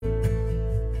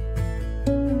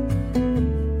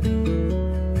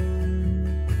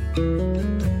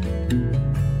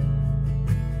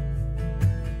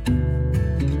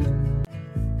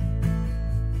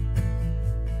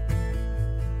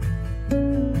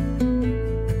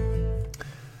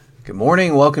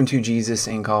Morning, welcome to Jesus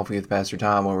and Coffee with Pastor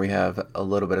Tom, where we have a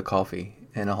little bit of coffee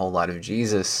and a whole lot of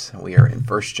Jesus. We are in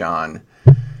 1 John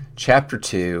chapter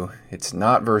 2. It's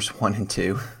not verse 1 and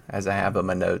 2, as I have on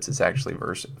my notes. It's actually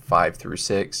verse 5 through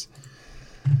 6.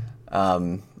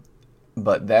 But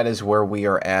that is where we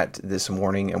are at this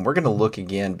morning, and we're going to look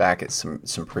again back at some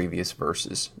previous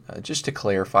verses, just to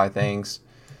clarify things.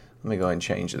 Let me go ahead and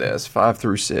change this, 5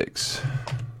 through 6.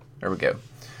 There we go.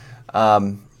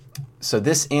 So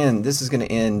this is going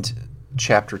to end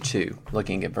chapter 2,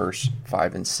 looking at verse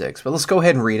 5 and 6. But let's go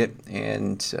ahead and read it,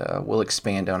 and we'll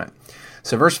expand on it.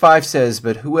 So verse 5 says,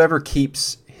 "But whoever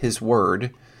keeps his word,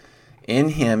 in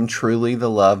him truly the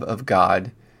love of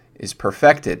God is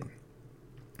perfected.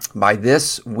 By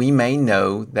this we may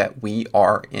know that we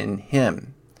are in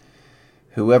him.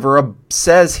 Whoever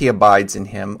says he abides in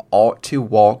him ought to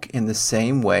walk in the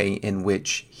same way in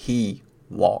which he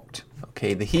walked."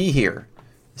 Okay, the he here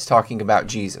is talking about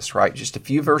Jesus, right? Just a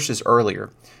few verses earlier,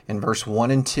 in verse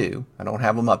 1 and 2, I don't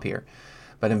have them up here,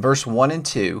 but in verse 1 and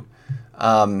 2,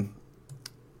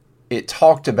 it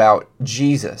talked about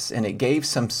Jesus, and it gave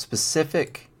some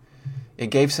specific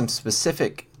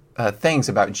things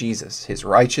about Jesus, his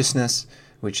righteousness,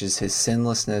 which is his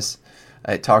sinlessness.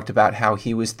 It talked about how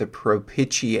he was the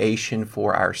propitiation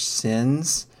for our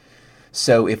sins.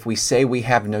 So if we say we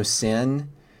have no sin,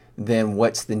 then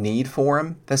what's the need for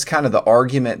him? That's kind of the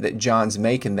argument that John's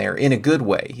making there in a good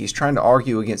way. He's trying to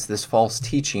argue against this false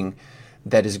teaching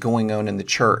that is going on in the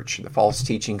church. The false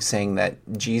teaching saying that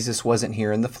Jesus wasn't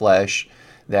here in the flesh,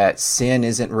 that sin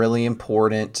isn't really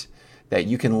important, that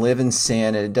you can live in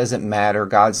sin and it doesn't matter.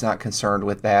 God's not concerned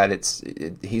with that.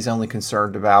 He's only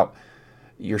concerned about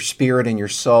your spirit and your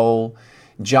soul.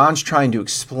 John's trying to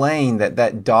explain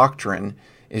that doctrine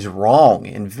is wrong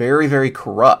and very, very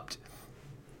corrupt.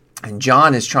 And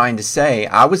John is trying to say,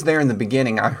 I was there in the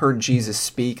beginning. I heard Jesus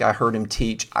speak. I heard him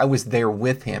teach. I was there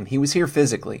with him. He was here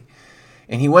physically.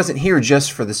 And he wasn't here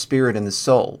just for the spirit and the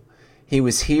soul. He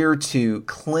was here to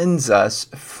cleanse us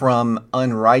from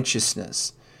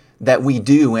unrighteousness that we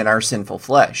do in our sinful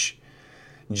flesh.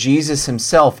 Jesus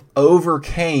himself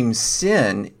overcame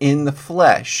sin in the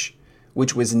flesh,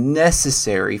 which was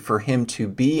necessary for him to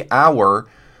be our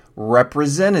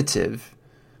representative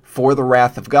for the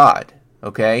wrath of God.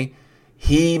 Okay?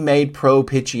 He made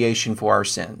propitiation for our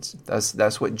sins.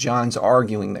 That's what John's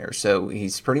arguing there. So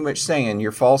he's pretty much saying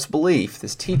your false belief,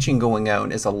 this teaching going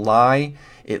on, is a lie.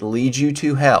 It leads you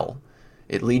to hell.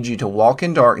 It leads you to walk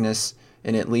in darkness,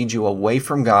 and it leads you away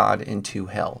from God into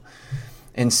hell.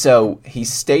 And so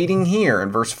he's stating here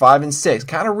in verse 5 and 6,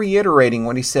 kind of reiterating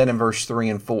what he said in verse 3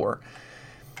 and 4.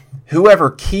 Whoever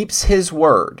keeps his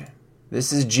word,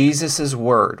 this is Jesus'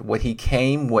 word, what he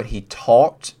came, what he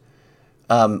taught,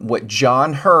 what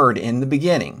John heard in the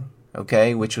beginning,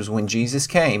 okay, which was when Jesus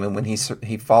came and when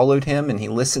he followed him and he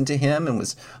listened to him and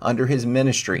was under his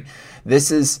ministry. This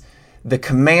is the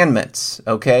commandments,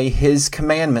 okay? His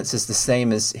commandments is the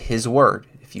same as his word.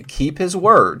 If you keep his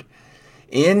word,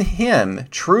 in him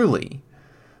truly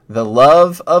the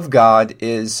love of God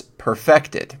is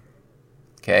perfected,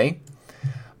 okay?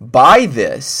 By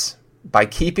this, by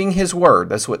keeping his word,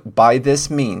 that's what by this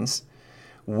means,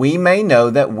 we may know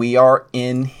that we are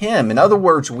in him. In other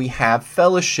words, we have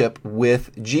fellowship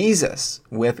with Jesus,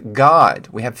 with God.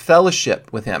 We have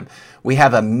fellowship with him. We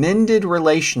have a mended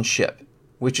relationship,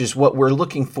 which is what we're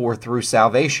looking for through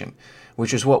salvation,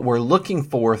 which is what we're looking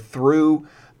for through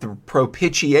the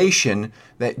propitiation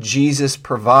that Jesus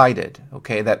provided.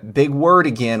 Okay, that big word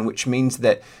again, which means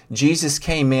that Jesus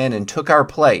came in and took our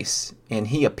place, and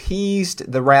he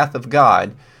appeased the wrath of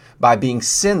God by being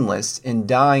sinless and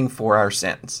dying for our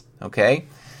sins, okay?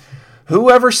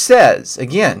 Whoever says,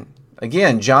 again,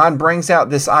 John brings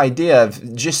out this idea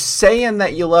of just saying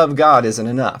that you love God isn't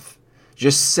enough.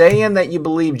 Just saying that you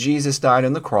believe Jesus died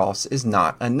on the cross is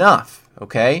not enough,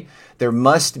 okay? There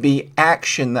must be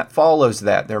action that follows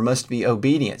that. There must be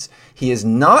obedience. He is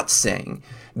not saying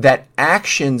that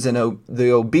actions and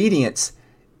the obedience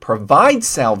provide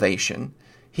salvation.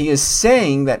 He is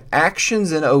saying that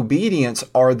actions and obedience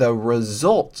are the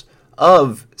result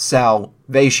of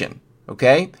salvation,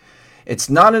 okay? It's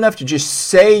not enough to just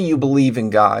say you believe in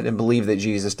God and believe that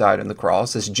Jesus died on the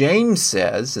cross. As James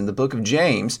says in the book of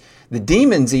James, the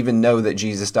demons even know that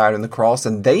Jesus died on the cross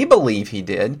and they believe he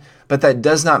did, but that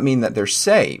does not mean that they're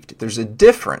saved. There's a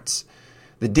difference.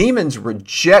 The demons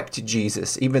reject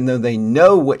Jesus even though they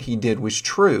know what he did was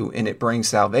true and it brings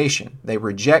salvation. They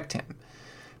reject him.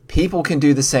 People can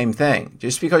do the same thing.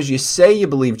 Just because you say you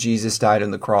believe Jesus died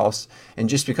on the cross, and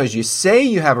just because you say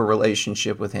you have a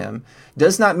relationship with him,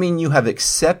 does not mean you have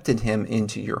accepted him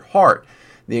into your heart.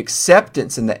 The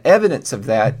acceptance and the evidence of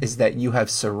that is that you have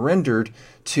surrendered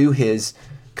to his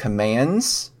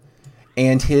commands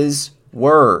and his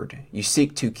word. You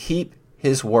seek to keep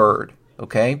his word,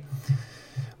 okay?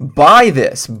 By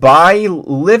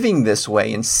living this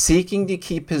way and seeking to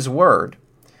keep his word,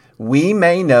 we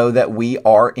may know that we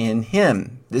are in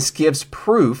him. This gives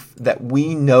proof that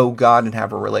we know God and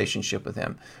have a relationship with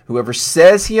him. Whoever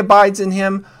says he abides in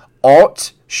him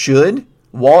should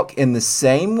walk in the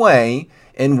same way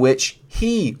in which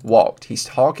he walked. He's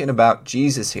talking about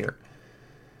Jesus here.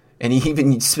 And he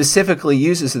even specifically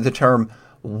uses the term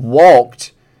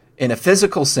walked in a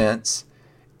physical sense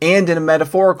and in a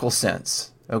metaphorical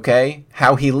sense, okay?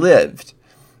 How he lived.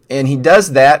 And he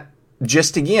does that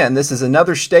just again. This is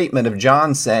another statement of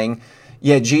John saying,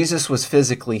 yeah, Jesus was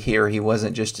physically here. He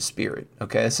wasn't just a spirit,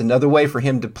 okay? It's another way for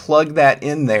him to plug that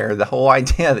in there, the whole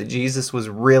idea that Jesus was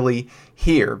really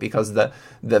here, because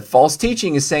the false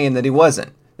teaching is saying that he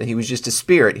wasn't, that he was just a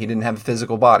spirit. He didn't have a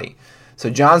physical body. So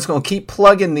John's going to keep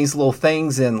plugging these little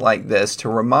things in like this to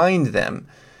remind them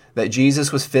that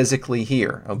Jesus was physically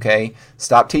here, okay?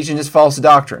 Stop teaching this false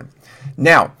doctrine.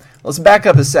 Now, let's back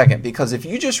up a second, because if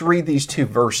you just read these two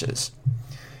verses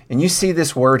and you see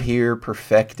this word here,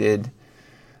 perfected,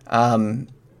 and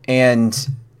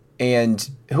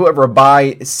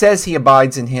whoever says he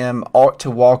abides in him ought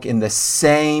to walk in the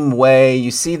same way.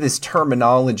 You see this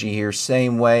terminology here,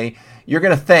 same way. You're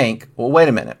going to think, well, wait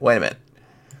a minute.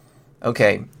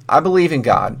 Okay, I believe in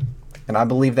God, and I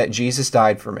believe that Jesus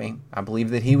died for me. I believe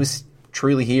that he was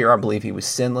truly here. I believe he was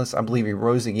sinless. I believe he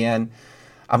rose again.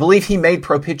 I believe he made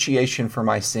propitiation for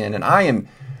my sin, and I am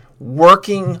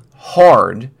working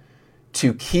hard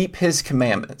to keep his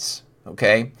commandments,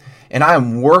 okay? And I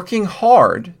am working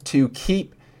hard to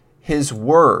keep his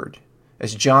word,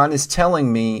 as John is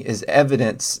telling me is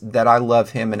evidence that I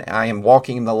love him and I am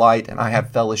walking in the light and I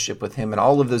have fellowship with him and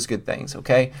all of those good things,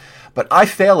 okay? But I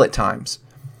fail at times.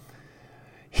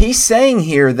 He's saying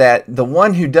here that the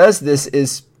one who does this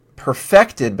is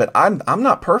perfected, but I'm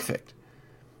not perfect.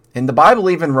 And the Bible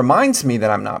even reminds me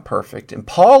that I'm not perfect. And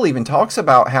Paul even talks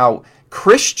about how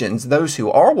Christians, those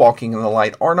who are walking in the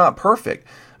light, are not perfect.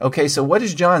 Okay, so what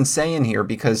is John saying here?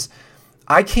 Because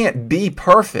I can't be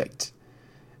perfect.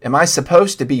 Am I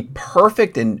supposed to be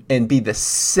perfect and be the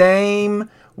same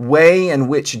way in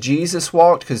which Jesus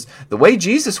walked? Because the way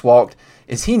Jesus walked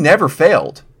is he never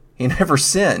failed. He never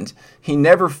sinned. He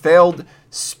never failed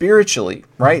spiritually,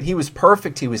 right? He was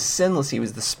perfect. He was sinless. He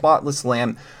was the spotless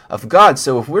Lamb of God.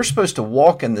 So if we're supposed to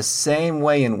walk in the same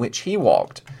way in which he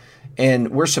walked, and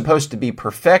we're supposed to be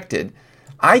perfected,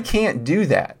 I can't do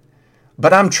that.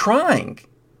 But I'm trying.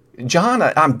 John,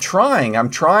 I'm trying. I'm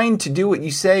trying to do what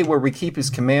you say, where we keep his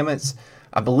commandments.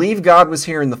 I believe God was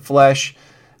here in the flesh.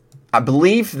 I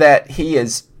believe that he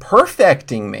is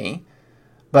perfecting me,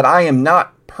 but I am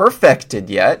not perfected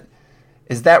yet.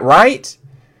 Is that right?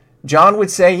 John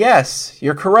would say, yes,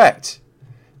 you're correct.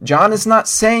 John is not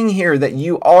saying here that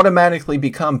you automatically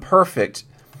become perfect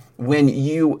when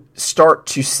you start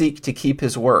to seek to keep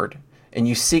his word and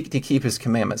you seek to keep his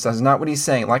commandments. That's not what he's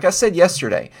saying. Like I said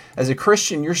yesterday, as a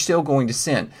Christian, you're still going to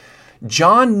sin.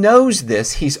 John knows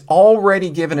this. He's already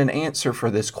given an answer for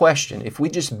this question. If we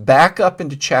just back up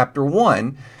into chapter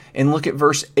 1 and look at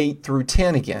verse 8 through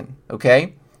 10 again,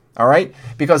 okay? All right?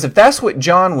 Because if that's what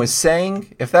John was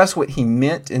saying, if that's what he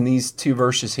meant in these two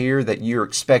verses here, that you're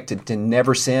expected to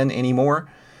never sin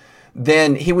anymore,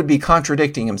 then he would be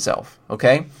contradicting himself,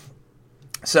 okay?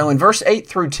 So in verse 8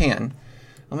 through 10,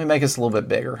 let me make this a little bit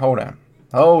bigger. Hold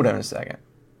on a second.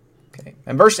 Okay.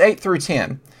 In verse 8 through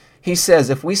 10, he says,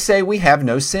 if we say we have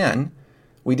no sin,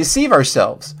 we deceive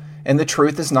ourselves, and the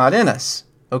truth is not in us.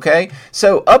 Okay?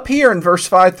 So up here in verse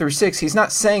 5 through 6, he's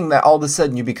not saying that all of a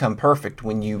sudden you become perfect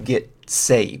when you get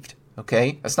saved.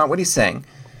 Okay? That's not what he's saying.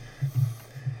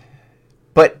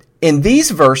 But in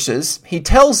these verses, he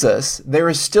tells us there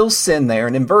is still sin there.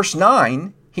 And in verse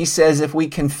 9, he says, if we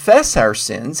confess our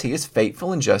sins, he is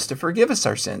faithful and just to forgive us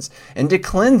our sins and to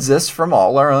cleanse us from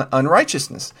all our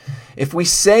unrighteousness. If we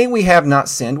say we have not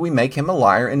sinned, we make him a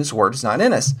liar and his word is not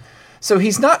in us. So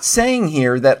he's not saying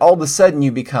here that all of a sudden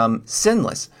you become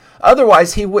sinless.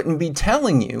 Otherwise, he wouldn't be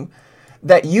telling you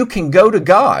that you can go to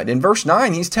God. In verse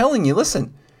 9, he's telling you,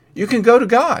 listen, you can go to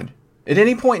God at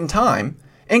any point in time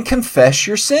and confess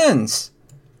your sins.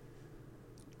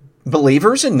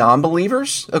 Believers and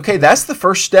non-believers, okay, that's the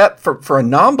first step for a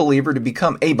non-believer to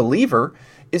become a believer,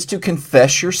 is to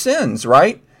confess your sins,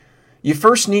 right? You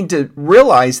first need to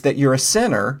realize that you're a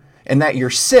sinner and that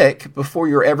you're sick before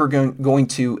you're ever going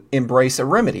to embrace a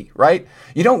remedy, right?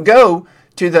 You don't go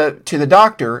to the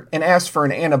doctor and ask for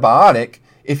an antibiotic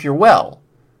if you're well.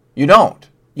 You don't.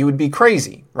 You would be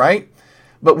crazy, right?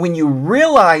 But when you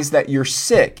realize that you're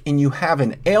sick and you have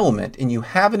an ailment and you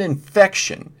have an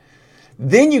infection,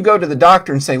 then you go to the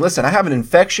doctor and say, listen, I have an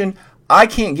infection. I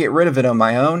can't get rid of it on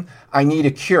my own. I need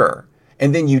a cure.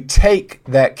 And then you take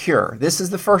that cure. This is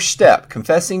the first step.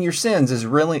 Confessing your sins is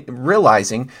really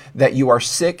realizing that you are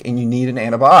sick and you need an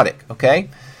antibiotic, okay?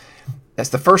 That's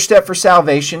the first step for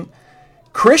salvation.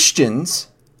 Christians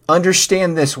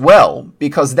understand this well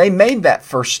because they made that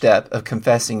first step of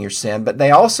confessing your sin, but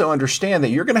they also understand that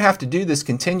you're going to have to do this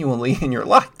continually in your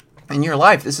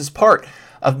life. This is part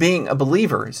of being a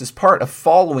believer. This is part of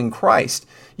following Christ.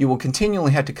 You will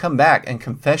continually have to come back and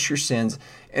confess your sins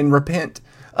and repent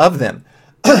of them.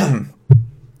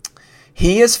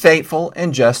 He is faithful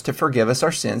and just to forgive us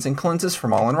our sins and cleanse us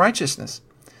from all unrighteousness.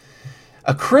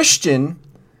 A Christian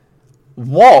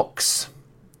walks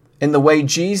in the way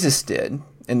Jesus did.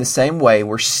 In the same way,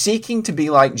 we're seeking to be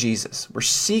like Jesus. We're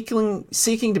seeking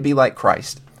to be like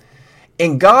Christ.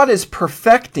 And God is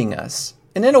perfecting us.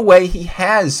 And in a way, He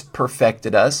has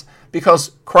perfected us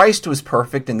because Christ was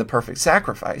perfect in the perfect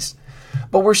sacrifice.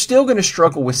 But we're still going to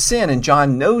struggle with sin, and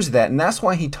John knows that. And that's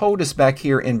why he told us back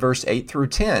here in verse 8 through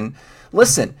 10,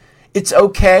 listen, it's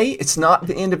okay. It's not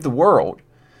the end of the world.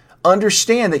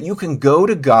 Understand that you can go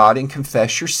to God and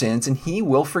confess your sins, and He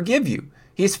will forgive you.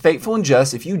 He is faithful and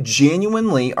just. If you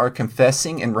genuinely are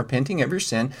confessing and repenting of your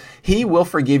sin, He will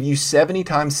forgive you 70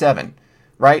 times 7,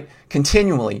 right?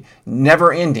 Continually,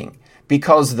 never ending.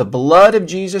 Because the blood of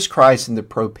Jesus Christ and the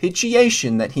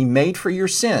propitiation that He made for your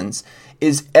sins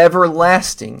is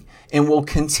everlasting and will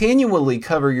continually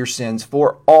cover your sins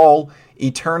for all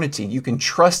eternity. You can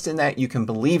trust in that. You can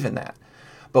believe in that.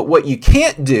 But what you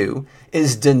can't do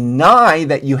is deny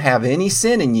that you have any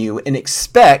sin in you and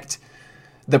expect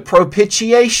the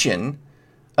propitiation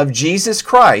of Jesus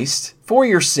Christ for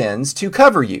your sins to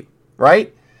cover you,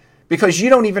 right? Because you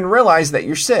don't even realize that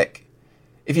you're sick.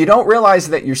 If you don't realize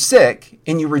that you're sick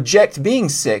and you reject being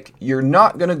sick, you're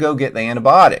not going to go get the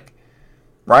antibiotic,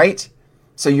 right?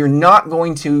 So you're not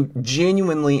going to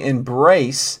genuinely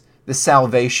embrace the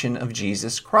salvation of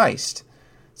Jesus Christ.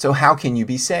 So how can you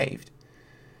be saved?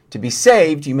 To be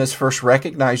saved, you must first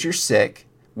recognize you're sick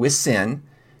with sin.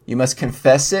 You must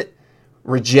confess it,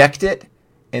 reject it,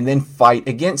 and then fight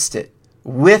against it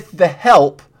with the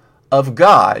help of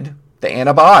God, the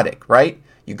antibiotic, right?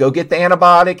 You go get the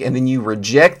antibiotic and then you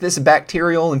reject this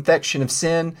bacterial infection of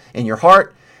sin in your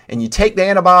heart and you take the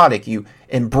antibiotic, you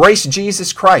embrace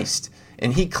Jesus Christ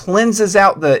and He cleanses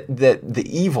out the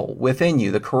evil within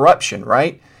you, the corruption,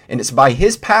 right? And it's by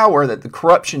His power that the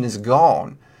corruption is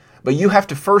gone. But you have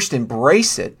to first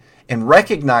embrace it and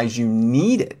recognize you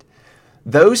need it.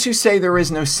 Those who say there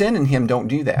is no sin in Him don't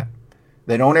do that.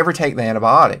 They don't ever take the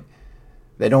antibiotic.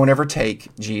 They don't ever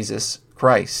take Jesus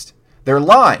Christ. They're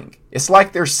lying. It's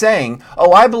like they're saying,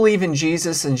 oh, I believe in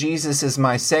Jesus and Jesus is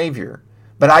my Savior,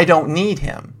 but I don't need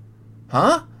Him.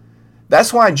 Huh?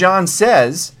 That's why John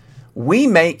says we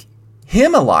make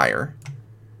Him a liar.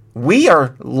 We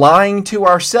are lying to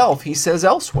ourselves, he says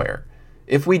elsewhere,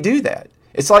 if we do that.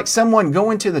 It's like someone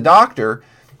going to the doctor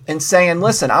and saying,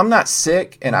 listen, I'm not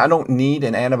sick and I don't need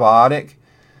an antibiotic,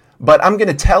 but I'm going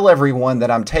to tell everyone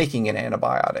that I'm taking an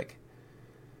antibiotic,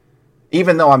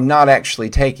 even though I'm not actually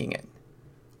taking it.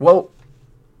 Well,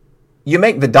 you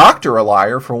make the doctor a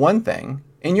liar for one thing,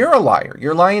 and you're a liar.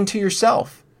 You're lying to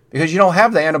yourself because you don't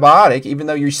have the antibiotic, even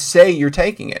though you say you're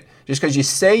taking it. Just because you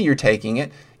say you're taking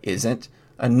it isn't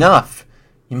enough.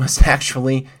 You must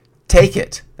actually take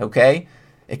it, okay?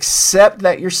 Accept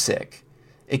that you're sick.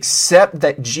 Accept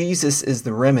that Jesus is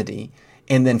the remedy,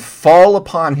 and then fall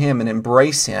upon Him and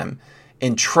embrace Him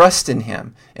and trust in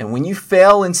Him. And when you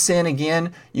fail in sin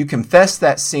again, you confess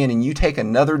that sin and you take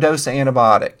another dose of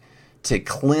antibiotic to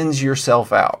cleanse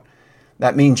yourself out.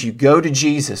 That means you go to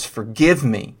Jesus, forgive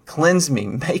me, cleanse me,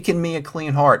 making me a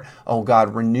clean heart. Oh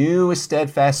God, renew a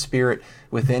steadfast spirit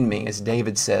within me, as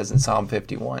David says in Psalm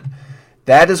 51.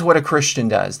 That is what a Christian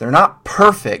does. They're not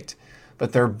perfect,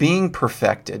 but they're being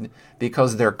perfected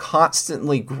because they're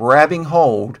constantly grabbing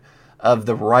hold of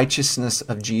the righteousness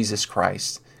of Jesus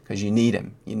Christ. Because you need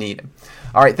Him. You need Him.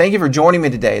 All right, thank you for joining me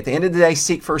today. At the end of the day,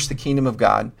 seek first the kingdom of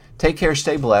God. Take care,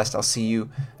 stay blessed. I'll see you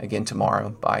again tomorrow.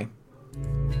 Bye.